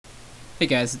Hey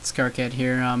guys, it's Carcat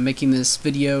here. I'm making this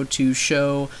video to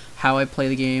show how I play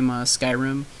the game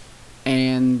Skyrim,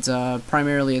 and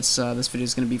primarily this video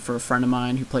is going to be for a friend of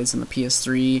mine who plays on the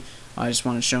PS3. I just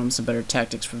want to show him some better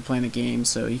tactics for playing the game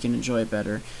so he can enjoy it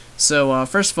better. So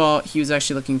first of all, he was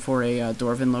actually looking for a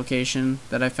Dwarven location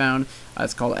that I found.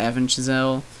 It's called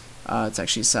Avonchizel. It's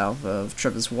actually south of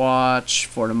Trevor's Watch,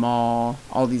 Fort Mall,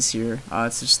 all these here.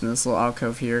 It's just in this little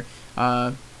alcove here.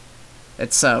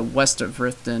 It's west of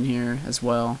Riften here as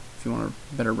well, if you want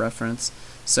a better reference.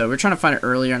 So we're trying to find it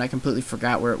earlier, and I completely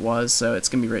forgot where it was, so it's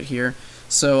going to be right here.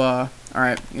 So,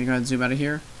 alright, I'm going to go ahead and zoom out of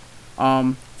here.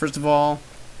 First of all,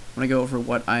 I'm going to go over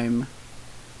what I'm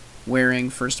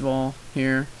wearing, first of all,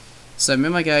 here. So I made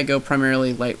my guy go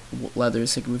primarily light leather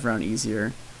so he can move around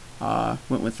easier.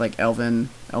 Went with, like, elven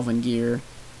gear.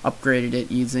 Upgraded it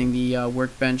using the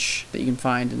workbench that you can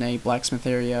find in a blacksmith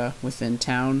area within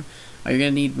town. You're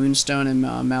going to need moonstone and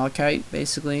malachite,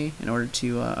 basically, in order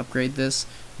to upgrade this,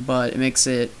 but it makes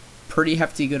it pretty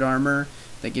hefty good armor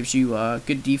that gives you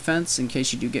good defense in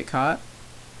case you do get caught,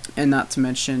 and not to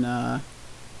mention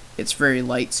it's very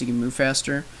light so you can move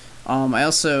faster. I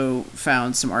also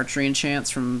found some archery enchants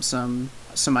from some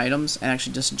items and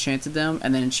actually disenchanted them,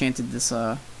 and then enchanted this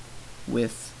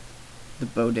with the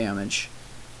bow damage.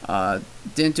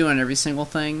 Didn't do it on every single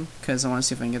thing because I want to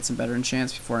see if I can get some better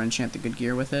enchants before I enchant the good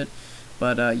gear with it.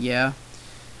 But yeah.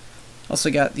 Also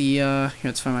got the here,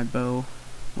 let's find my bow.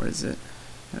 Where is it?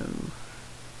 Oh,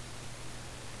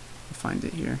 I'll find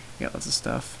it here. Got lots of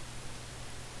stuff.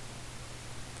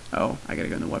 Oh, I gotta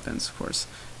go into weapons, of course.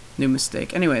 New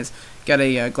mistake. Anyways, got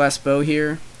a glass bow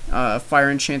here.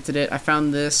 Fire enchanted it. I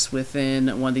found this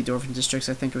within one of the Dwarven districts.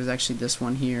 I think it was actually this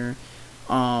one here.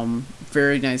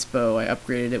 Very nice bow. I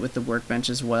upgraded it with the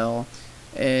workbench as well.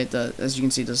 It as you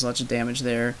can see, does lots of damage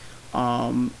there.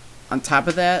 On top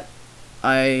of that,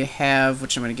 I have,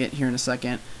 which I'm going to get here in a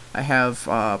second, I have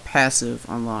passive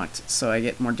unlocked, so I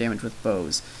get more damage with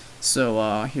bows.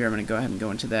 So here I'm going to go ahead and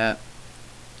go into that.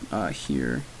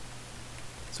 Here,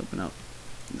 let's open up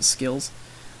the skills.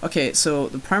 Okay, so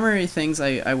the primary things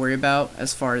I worry about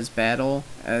as far as battle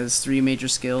as three major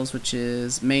skills, which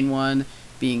is main one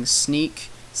being sneak,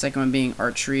 second one being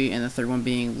archery, and the third one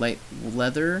being light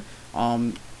leather.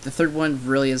 The third one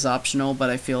really is optional, but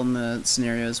I feel in the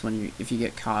scenarios when if you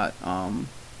get caught,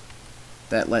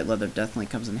 that light leather definitely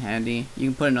comes in handy. You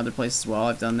can put it in other places as well.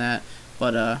 I've done that,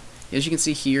 but as you can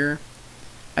see here,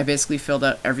 I basically filled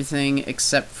out everything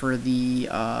except for the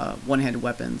one-handed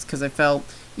weapons, because I felt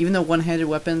even though one-handed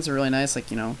weapons are really nice, like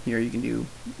here you can do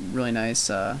really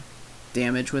nice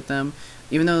damage with them.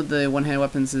 Even though the one-handed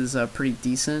weapons is pretty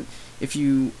decent, if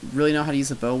you really know how to use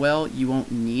the bow well, you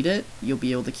won't need it. You'll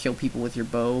be able to kill people with your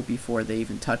bow before they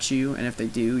even touch you, and if they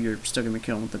do, you're still going to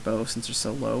kill them with the bow since they're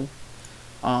so low.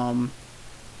 But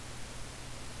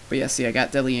yeah, see, I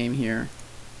got deadly aim here.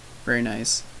 Very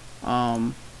nice.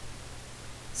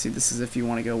 See, this is if you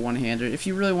want to go one-handed. If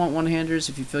you really want one-handers,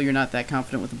 if you feel you're not that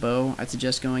confident with the bow, I'd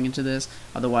suggest going into this.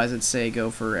 Otherwise, I'd say go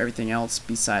for everything else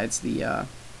besides the,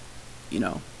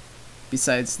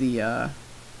 besides the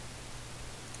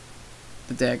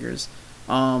daggers.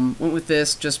 Went with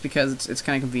this just because it's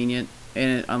kind of convenient,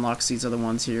 and it unlocks these other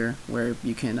ones here where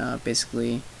you can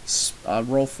basically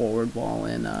roll forward while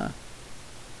in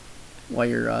while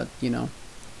you're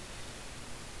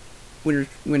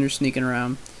when you're sneaking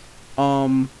around.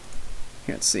 Here,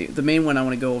 let's see. The main one I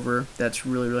want to go over that's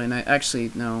really nice.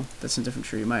 Actually, no, that's a different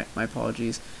tree. My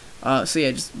apologies. So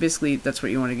yeah, just basically that's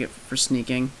what you want to get for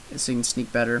sneaking, is so you can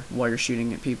sneak better while you're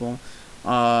shooting at people.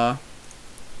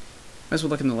 Might as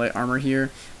well look in the light armor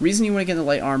here. Reason you want to get in the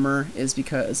light armor is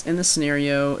because in the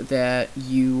scenario that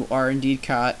you are indeed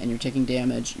caught and you're taking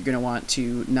damage, you're going to want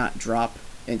to not drop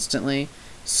instantly.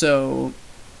 So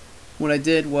what I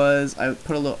did was I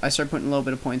started putting a little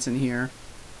bit of points in here.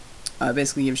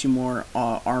 Basically gives you more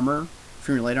armor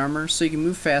from your light armor, so you can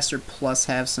move faster plus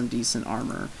have some decent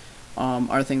armor.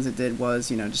 Other things I did was,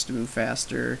 just to move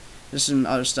faster. There's some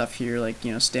other stuff here like,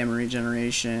 stamina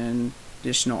regeneration,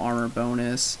 additional armor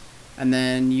bonus, and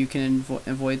then you can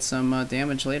avoid some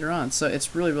damage later on. So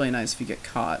it's really nice if you get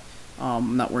caught.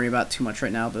 I'm not worried about too much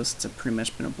right now, though, since I've pretty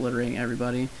much been obliterating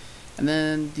everybody. And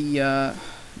then the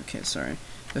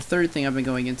the third thing I've been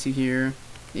going into here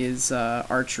is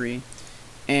archery.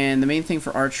 And the main thing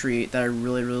for archery that I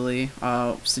really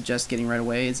suggest getting right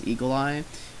away is Eagle Eye.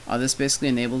 This basically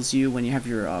enables you, when you have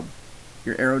your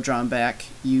arrow drawn back,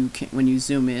 you can, when you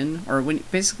zoom in, or when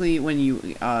you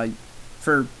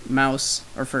for mouse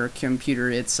or for a computer,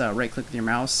 it's right click with your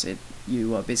mouse.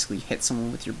 You basically hit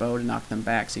someone with your bow to knock them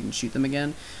back so you can shoot them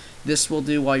again. This will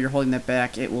do while you're holding that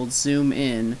back. It will zoom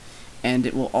in, and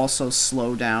it will also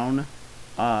slow down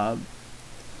uh,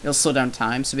 it'll slow down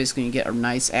time, so basically you get a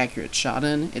nice accurate shot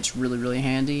in. It's really, really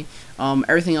handy.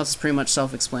 Everything else is pretty much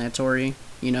self-explanatory.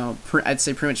 You know, I'd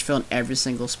say pretty much fill in every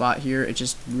single spot here. It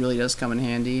just really does come in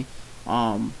handy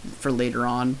for later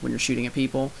on when you're shooting at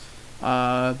people.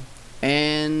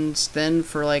 And then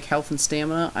for like health and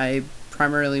stamina, I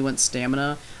primarily went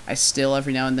stamina. I still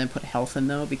every now and then put health in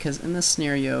though, because in this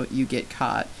scenario you get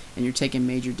caught and you're taking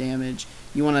major damage.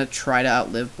 You want to try to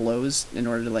outlive blows in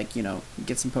order to, like, you know,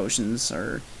 get some potions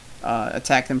or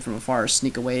attack them from afar or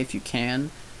sneak away if you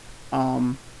can.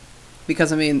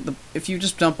 Because I mean, if you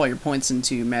just dump all your points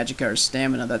into magicka or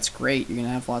stamina, that's great. You're gonna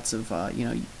have lots of you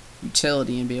know,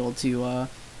 utility and be able to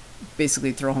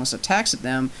basically throw almost attacks at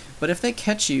them. But if they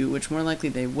catch you, which more likely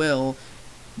they will,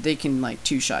 they can like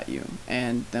two-shot you,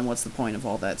 and then what's the point of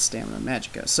all that stamina and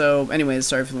magicka? So anyways,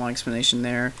 sorry for the long explanation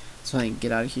there, so I can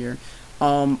get out of here.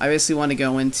 I basically want to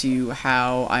go into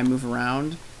how I move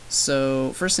around.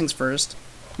 So first things first,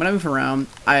 when I move around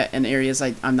in areas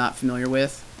I'm not familiar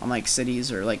with, on like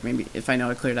cities, or like maybe if I know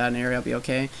I cleared out an area, I'll be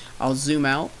okay. I'll zoom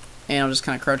out and I'll just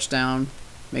kind of crouch down,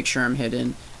 make sure I'm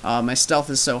hidden. My stealth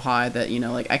is so high that, you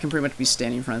know, like I can pretty much be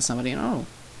standing in front of somebody and, oh,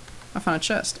 I found a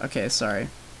chest. Okay, sorry.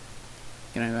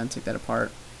 Gonna go ahead and take that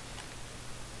apart.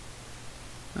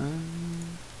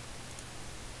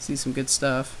 See some good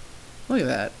stuff. Look at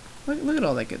that. Look at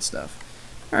all that good stuff.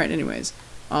 Alright, anyways.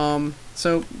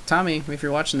 So, Tommy, if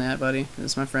you're watching that, buddy,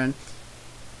 this is my friend.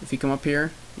 If you come up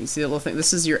here, you see that little thing.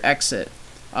 This is your exit.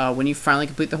 When you finally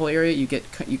complete the whole area,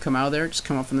 you come out of there. Just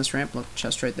come up from this ramp. Look,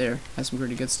 chest right there. Has some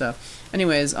pretty good stuff.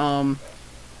 Anyways, so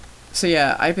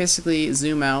yeah, I basically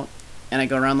zoom out and I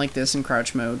go around like this in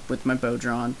crouch mode with my bow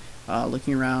drawn,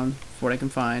 looking around for what I can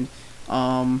find.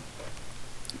 I'll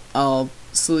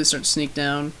slowly start to sneak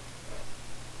down,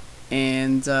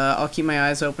 and I'll keep my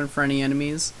eyes open for any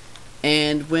enemies.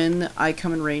 And when I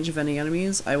come in range of any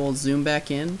enemies, I will zoom back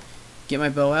in, get my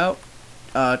bow out,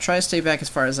 try to stay back as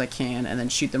far as I can, and then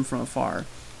shoot them from afar.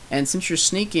 And since you're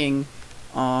sneaking,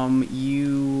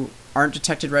 you aren't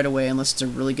detected right away unless it's a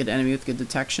really good enemy with good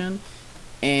detection,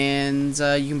 and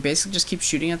you can basically just keep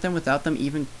shooting at them without them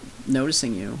even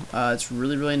noticing you. It's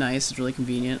really, really nice. It's really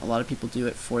convenient. A lot of people do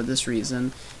it for this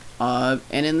reason.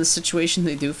 And in the situation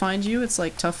they do find you, it's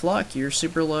like tough luck. You're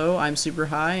super low, I'm super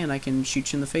high, and I can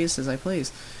shoot you in the face as I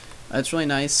please. It's really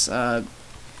nice. As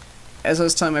I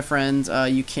was telling my friend,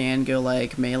 you can go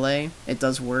like melee. It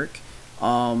does work.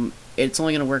 It's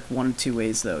only going to work one of two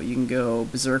ways though. You can go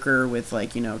berserker with,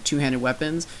 like, you know, two-handed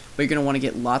weapons, but you're going to want to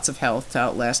get lots of health to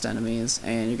outlast enemies,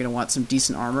 and you're going to want some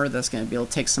decent armor that's going to be able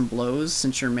to take some blows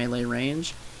since you're in melee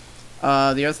range.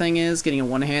 The other thing is getting a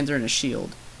one-hander and a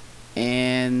shield.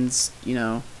 And, you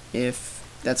know, if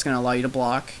that's going to allow you to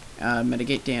block,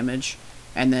 mitigate damage,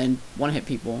 and then one-hit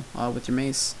people with your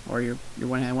mace or your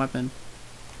one-hand weapon.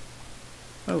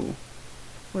 Oh,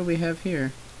 what do we have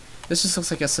here? This just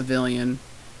looks like a civilian,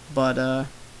 but oh,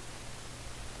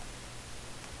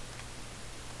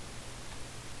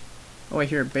 I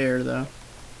hear a bear though.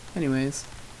 Anyways,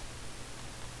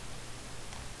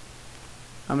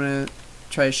 I'm gonna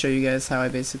try to show you guys how I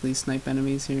basically snipe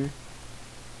enemies here.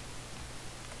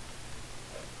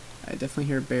 I definitely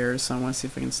hear bears, so I want to see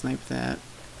if I can snipe that.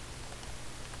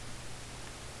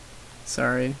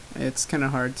 Sorry, it's kind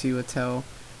of hard to tell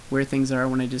where things are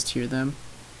when I just hear them.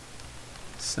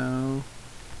 So,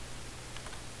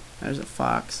 there's a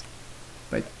fox,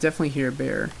 but I definitely hear a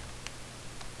bear.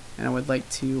 And I would like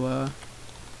to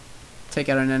take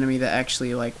out an enemy that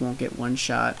actually, like, won't get one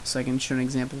shot, so I can show an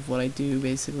example of what I do,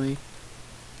 basically.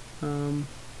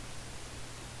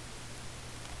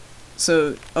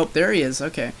 So, oh, there he is.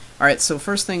 Okay. Alright, so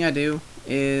first thing I do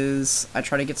is I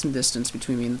try to get some distance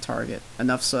between me and the target.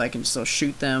 Enough so I can still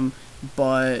shoot them,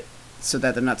 but so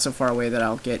that they're not so far away that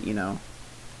I'll get, you know,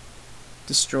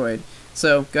 destroyed.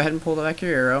 So, go ahead and pull back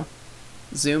your arrow.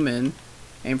 Zoom in.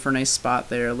 Aim for a nice spot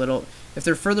there. If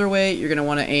they're further away, you're going to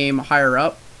want to aim higher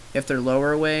up. If they're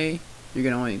lower away, you're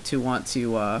going to want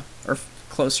to, or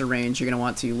closer range, you're going to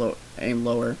want to aim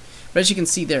lower. But as you can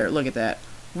see there, look at that.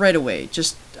 Right away,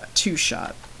 just a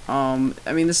two-shot.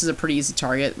 I mean, this is a pretty easy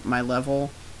target, my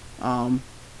level. Oh,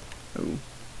 I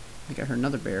think I heard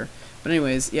another bear. But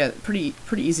anyways, yeah, pretty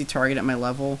easy target at my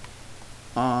level.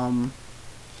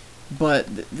 But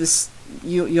this,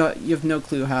 you have no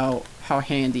clue how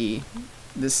handy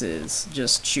this is,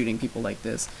 just shooting people like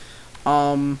this.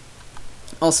 Also,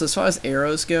 as far as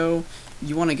arrows go,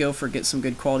 you want to get some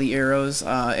good quality arrows,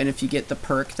 and if you get the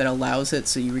perk that allows it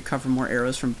so you recover more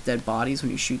arrows from dead bodies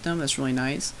when you shoot them, that's really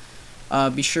nice.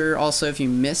 Be sure also if you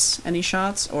miss any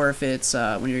shots, or if it's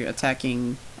when you're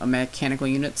attacking mechanical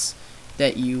units,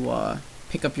 that you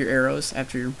pick up your arrows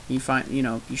after you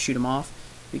shoot them off,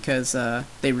 because that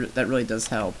really does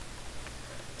help.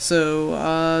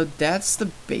 So that's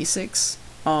the basics.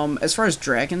 As far as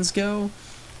dragons go,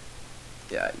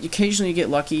 occasionally you get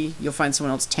lucky. You'll find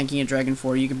someone else tanking a dragon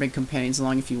for you. You can bring companions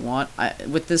along if you want.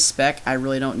 With this spec, I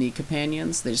really don't need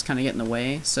companions. They just kind of get in the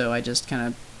way, so I just kind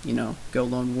of, go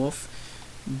lone wolf.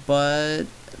 But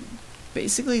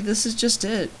basically, this is just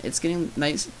it. It's getting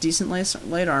nice, decent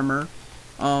light armor,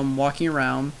 walking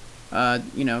around,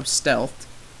 stealthed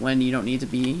when you don't need to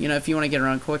be. If you want to get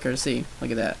around quicker, see,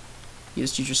 look at that. You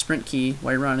just use your sprint key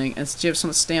while you're running, and since you have so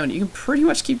much stamina, you can pretty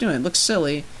much keep doing it. It looks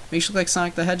silly, makes you look like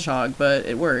Sonic the Hedgehog, but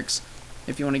it works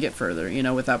if you want to get further,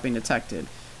 without being detected.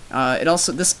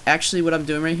 This actually, what I'm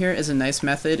doing right here is a nice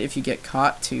method if you get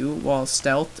caught too while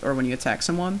stealthed or when you attack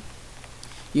someone.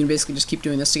 You can basically just keep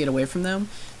doing this to get away from them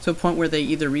to a point where they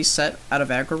either reset out of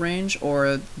aggro range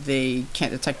or they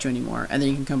can't detect you anymore, and then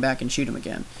you can come back and shoot them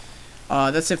again.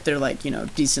 That's if they're like,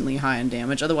 decently high in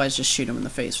damage. Otherwise, just shoot them in the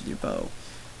face with your bow.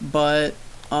 But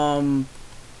for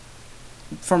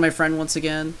my friend, once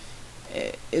again,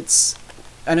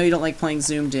 I know you don't like playing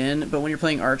zoomed in, but when you're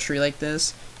playing archery like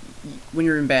this, when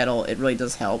you're in battle, it really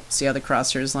does help. See how the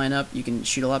crosshairs line up? You can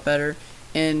shoot a lot better.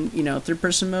 And,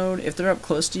 third-person mode, if they're up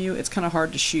close to you, it's kind of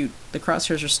hard to shoot. The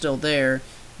crosshairs are still there,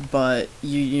 but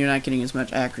you're not getting as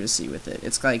much accuracy with it.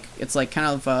 It's like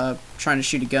kind of trying to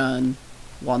shoot a gun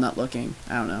while not looking.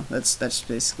 I don't know. That's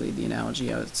basically the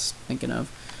analogy I was thinking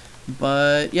of.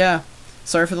 But yeah,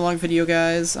 sorry for the long video,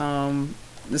 guys.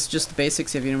 This is just the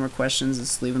basics. If you have any more questions,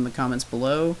 just leave them in the comments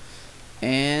below.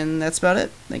 And that's about it.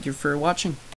 Thank you for watching.